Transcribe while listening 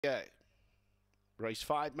Go. Race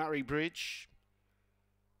 5, Murray-Bridge.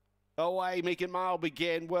 Away, Meek and Mile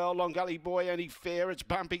began well. Long Gully Boy only fair. It's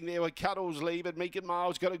bumping there with Cuddles leaving. Meek and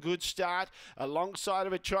Mile's got a good start. Alongside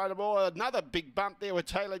of it, trying to more. Another big bump there with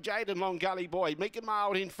Taylor Jade and Long Gully Boy. Meek and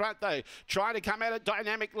Mile in front though. Trying to come at it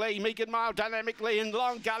dynamically. Meek and Mile dynamically and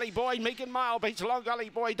Long Gully Boy. Meek and Mile beats Long Gully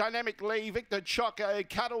Boy dynamically. Victor Choco,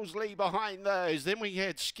 Cuddles Lee behind those. Then we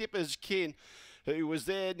had Skipper's Kin, who was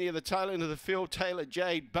there near the tail end of the field. Taylor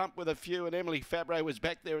Jade bumped with a few, and Emily Fabro was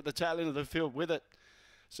back there at the tail end of the field with it.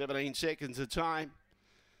 17 seconds of time.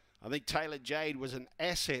 I think Taylor Jade was an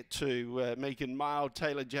asset to Meek and Mile.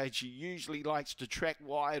 Taylor Jade, she usually likes to track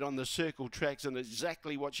wide on the circle tracks, and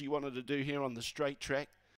exactly what she wanted to do here on the straight track.